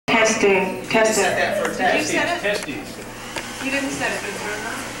Testing. Testing. Did you set it? Testes. You didn't set it.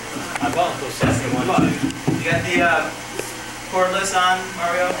 I won't go testing 1, 2. You got the cordless on,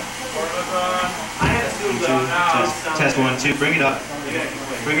 Mario? Cordless on. I had to do that. Test 1, 2. Bring it up.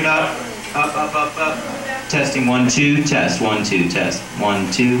 Bring it up. Up, up, up, up. Testing 1, 2. Test 1, 2. Test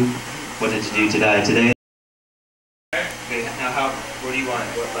 1, 2. What did you do today? Okay. Now where do you want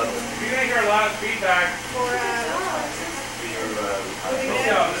it? What level? We can hear a lot of feedback. For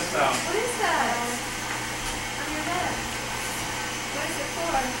This sound. what is that? On your bed. What is it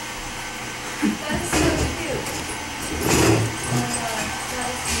for? That is so cute. That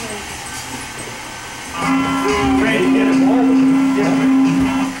is cute. Ready to get it all?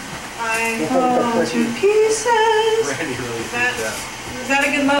 I fall to pieces. Randy really Is that a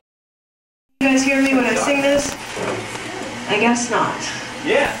good level? You guys hear me when I sing this? I guess not.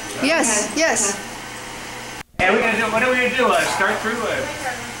 Yeah. Yes, Okay. yes. And we're gonna do. What are we gonna do? Start through it.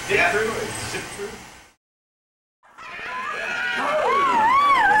 Dig through it. Zip through.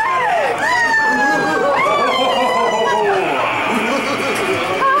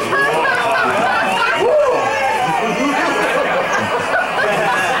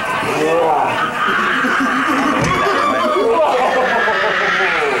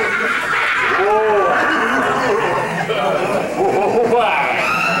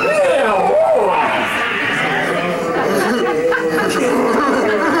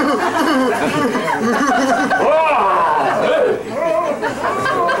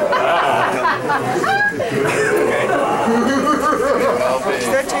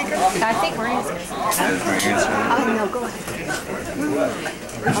 I think we're answering. Oh, no, go ahead.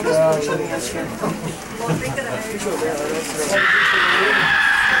 I'll just put you here.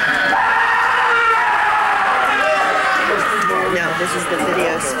 No, this is the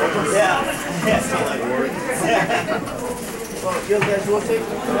video space. Well, you guys will take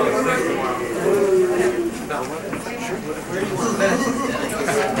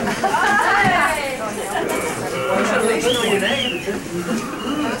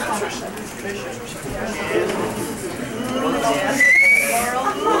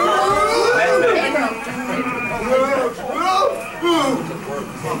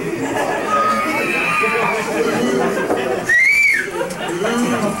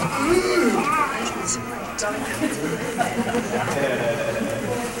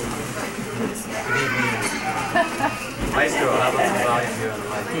Maestro, how about some volume here on the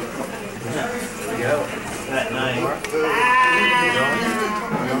mic? There we go. That night.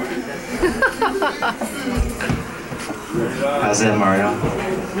 How's that, Mario?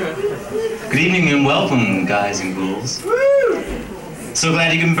 Good evening and welcome, guys and ghouls. So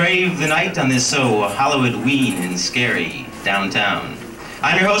glad you can brave the night on this so Halloween and scary downtown.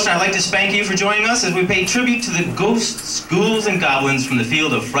 I'm your host, and I'd like to spank you for joining us as we pay tribute to the ghosts, ghouls, and goblins from the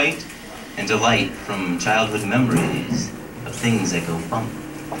field of fright and delight from childhood memories of things that go bump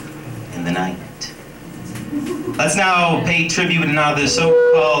in the night. Let's now pay tribute to now the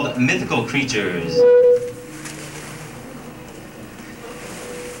so-called mythical creatures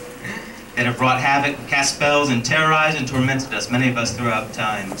that have brought havoc, cast spells, and terrorized and tormented us, many of us throughout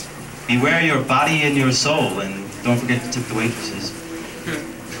time. Beware your body and your soul, and don't forget to tip the waitresses.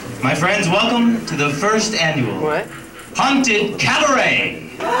 My friends, welcome to the first annual Haunted Cabaret.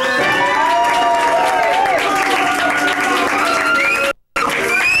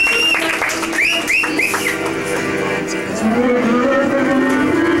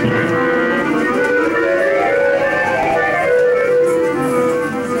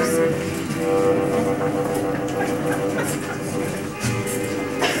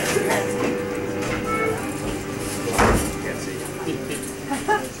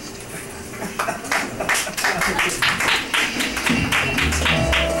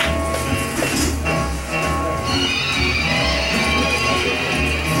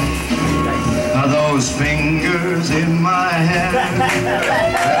 Are those fingers in my hand? That's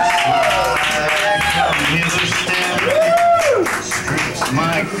why I come here to stand. Strips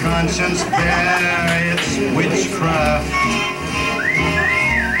my conscience bare, it's witchcraft.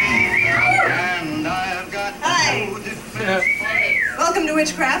 And I have got no defense. Welcome to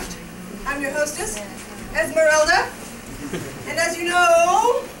Witchcraft. I'm your hostess, Esmeralda. And as you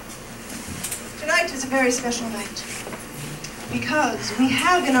know, tonight is a very special night. Because we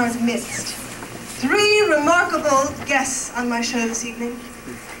have in our midst 3 remarkable guests on my show this evening.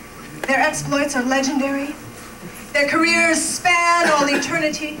 Their exploits are legendary. Their careers span all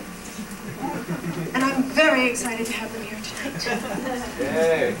eternity. And I'm very excited to have them here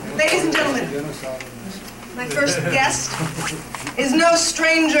tonight. Ladies and gentlemen, my first guest is no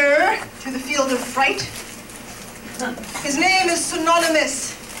stranger to the field of fright. His name is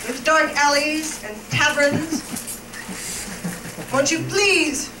synonymous with dark alleys and taverns, won't you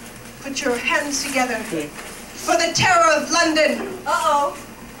please put your hands together for the terror of London? Uh-oh.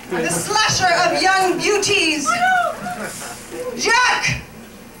 The slasher of young beauties, Jack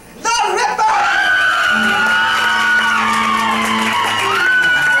the Ripper!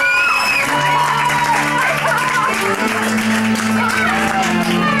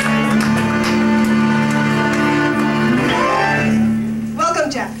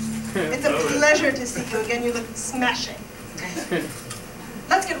 It's a pleasure to see you again. You look smashing.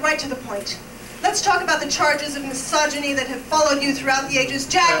 Let's get right to the point. Let's talk about the charges of misogyny that have followed you throughout the ages.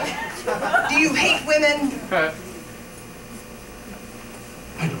 Jack, do you hate women?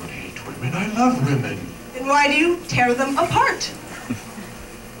 I don't hate women. I love women. Then why do you tear them apart?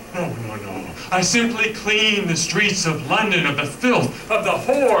 No, no, no. I simply clean the streets of London of the filth, of the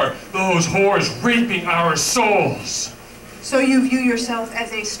whore, those whores raping our souls. So you view yourself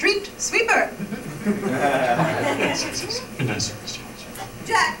as a street sweeper? Yes.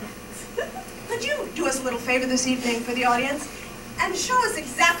 Jack, could you do us a little favor this evening for the audience and show us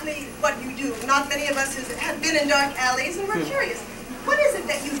exactly what you do? Not many of us have been in dark alleys, and we're curious. What is it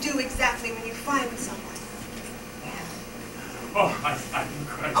that you do exactly when you find someone? Oh,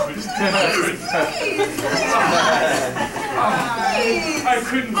 I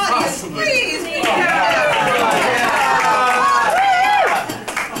couldn't possibly. Please, be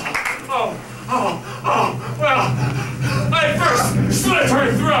Well, I first slit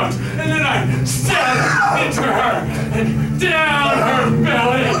her throat, and then I stabbed into her, and down her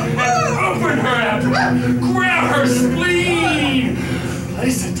belly, and open her abdomen, grab her spleen,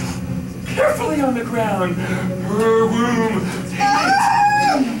 place it carefully on the ground, her womb,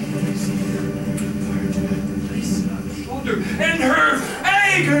 place it on the shoulder, and her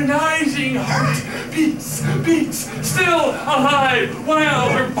agonizing heart beats, still alive, while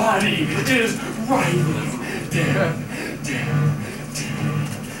her body is writhing down.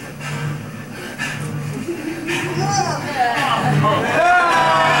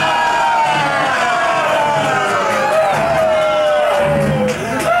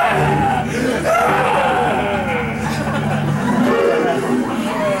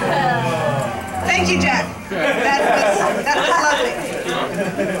 Thank you, Jack. That was lovely.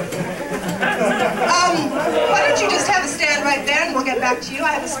 Why don't you just have a stand right there and we'll get back to you.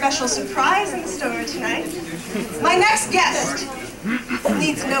 I have a special surprise in store tonight. My next guest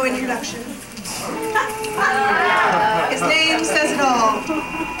needs no introduction. His name says it all.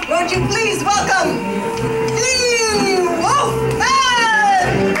 Won't you please welcome Lili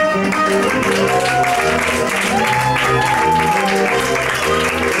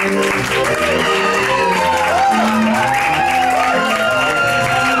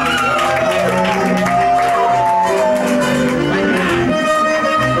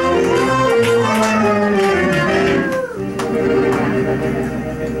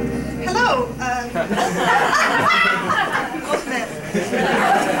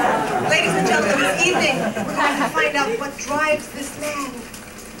Ladies and gentlemen, this evening we're going to find out what drives this man.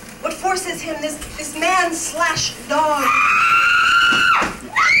 What forces him, this man slash dog.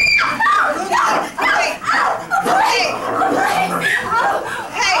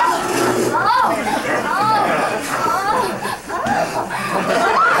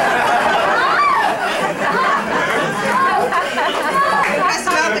 Press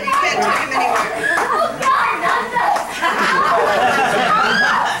him out, but you can't take him anywhere.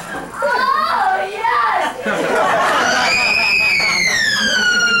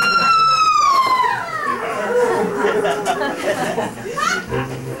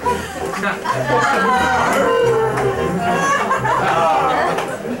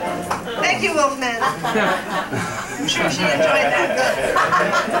 Thank you, Wolfman. I'm sure she enjoyed that.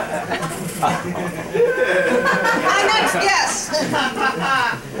 My next guest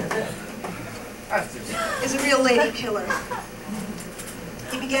is a real lady killer.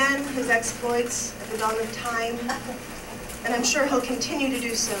 He began his exploits at the dawn of time, and I'm sure he'll continue to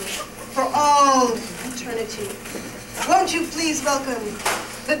do so for all eternity. Won't you please welcome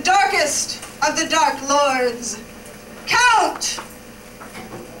the darkest of the Dark Lords, Count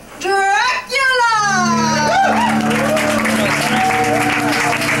Dracula!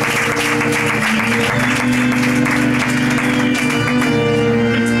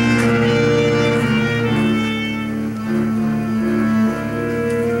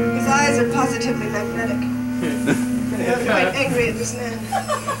 His eyes are positively magnetic. I'm quite angry at this man.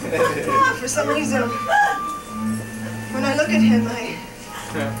 For some reason, when I look at him, I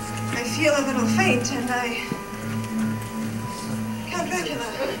feel a little faint, and Count Dracula,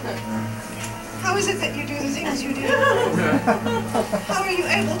 How is it that you do the things you do? How are you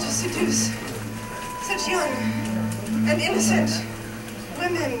able to seduce such young and innocent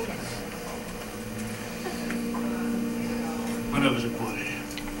women? When I was a boy,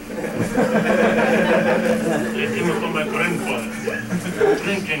 I came upon my grandfather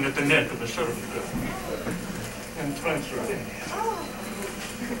drinking at the neck of a servant girl in Transylvania. Oh,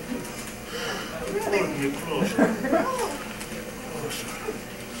 Pulled really? me close. Oh, Oh, sir.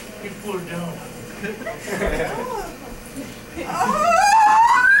 He pulled down. oh.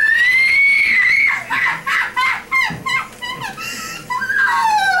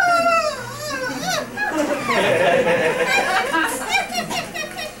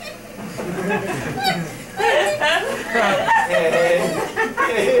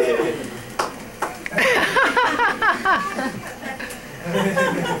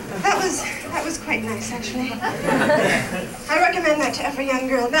 That was quite nice, actually. I recommend that to every young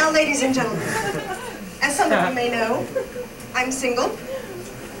girl. Now, ladies and gentlemen, as some of you may know, I'm single.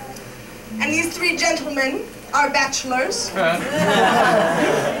 And these three gentlemen are bachelors. And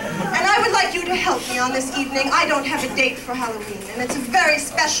I would like you to help me on this evening. I don't have a date for Halloween, and it's a very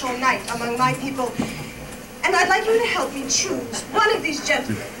special night among my people. And I'd like you to help me choose one of these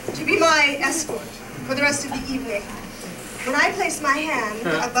gentlemen to be my escort for the rest of the evening. When I place my hand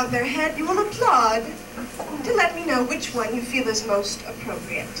above their head, you will applaud to let me know which one you feel is most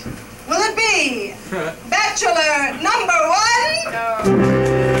appropriate. Will it be Bachelor number 1? No.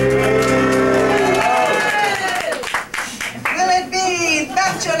 Will it be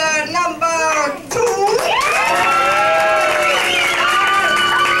Bachelor number 2?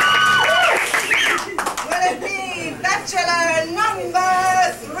 Will it be Bachelor number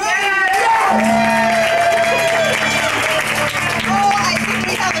 3?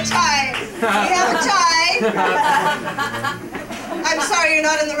 We have a tie. I'm sorry you're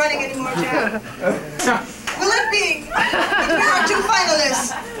not in the running anymore, Jack. Will it be? Here are 2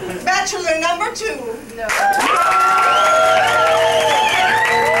 finalists. Bachelor number 2. No.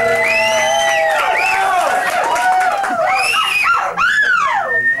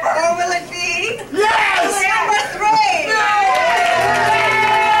 Or will it be? Yes! Number 3. No!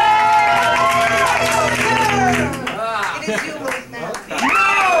 It is you,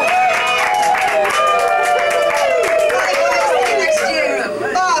 Wolfman.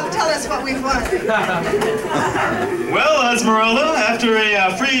 What we've won. Well, Esmeralda, after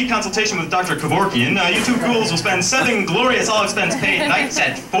a free consultation with Dr. Kevorkian, you two ghouls will spend 7 glorious all-expense-paid nights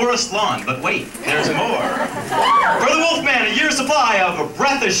at Forest Lawn. But wait, there's more. For the Wolfman, a year's supply of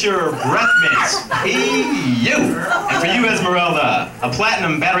Breath Assure breath mints. Hey-you! And for you, Esmeralda, a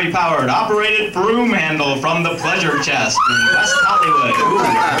platinum battery-powered operated broom handle from the Pleasure Chest in West Hollywood. Ooh,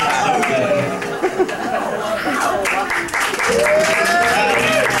 so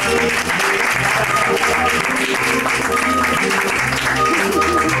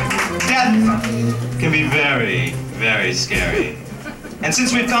Death can be very, very scary. And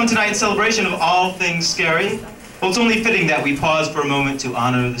since we've come tonight in celebration of all things scary, well, it's only fitting that we pause for a moment to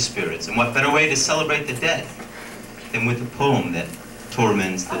honor the spirits. And what better way to celebrate the dead than with a poem that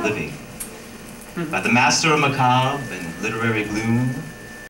torments the living? By the master of macabre and literary gloom,